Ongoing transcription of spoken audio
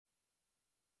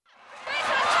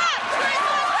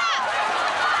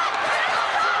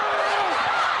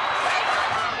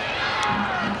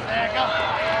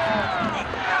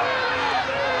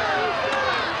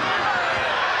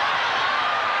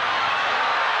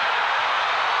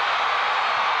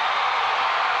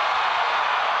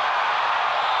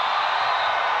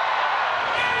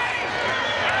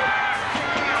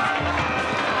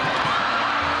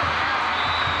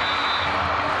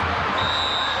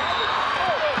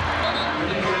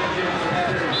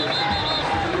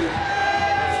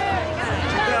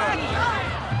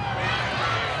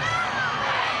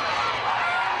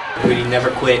never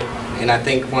quit. And I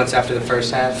think once after the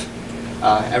first half,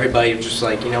 everybody was just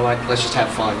like, you know what, let's just have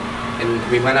fun.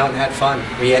 And we went out and had fun.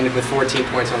 We ended with 14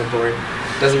 points on the board.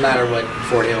 Doesn't matter what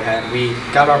Fort Hill had. We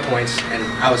got our points, and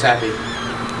I was happy.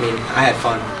 I mean, I had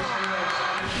fun.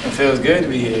 It feels good to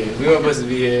be here. We weren't supposed to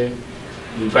be here.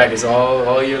 We practiced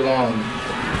all year long,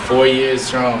 4 years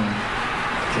strong.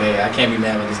 Okay, I can't be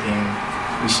mad with this game.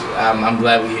 I'm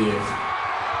glad we're here.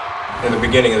 In the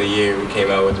beginning of the year, we came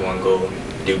out with one goal: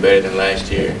 do better than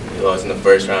last year. We lost in the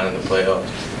first round in the playoffs.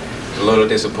 It was a little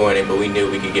disappointing, but we knew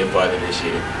we could get farther this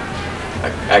year.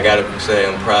 I gotta say,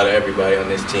 I'm proud of everybody on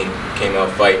this team. We came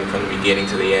out fighting from the beginning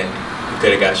to the end. We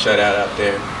could have got shut out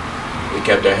there. We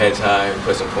kept our heads high and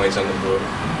put some points on the board.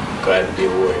 Glad to be a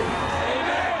Warrior.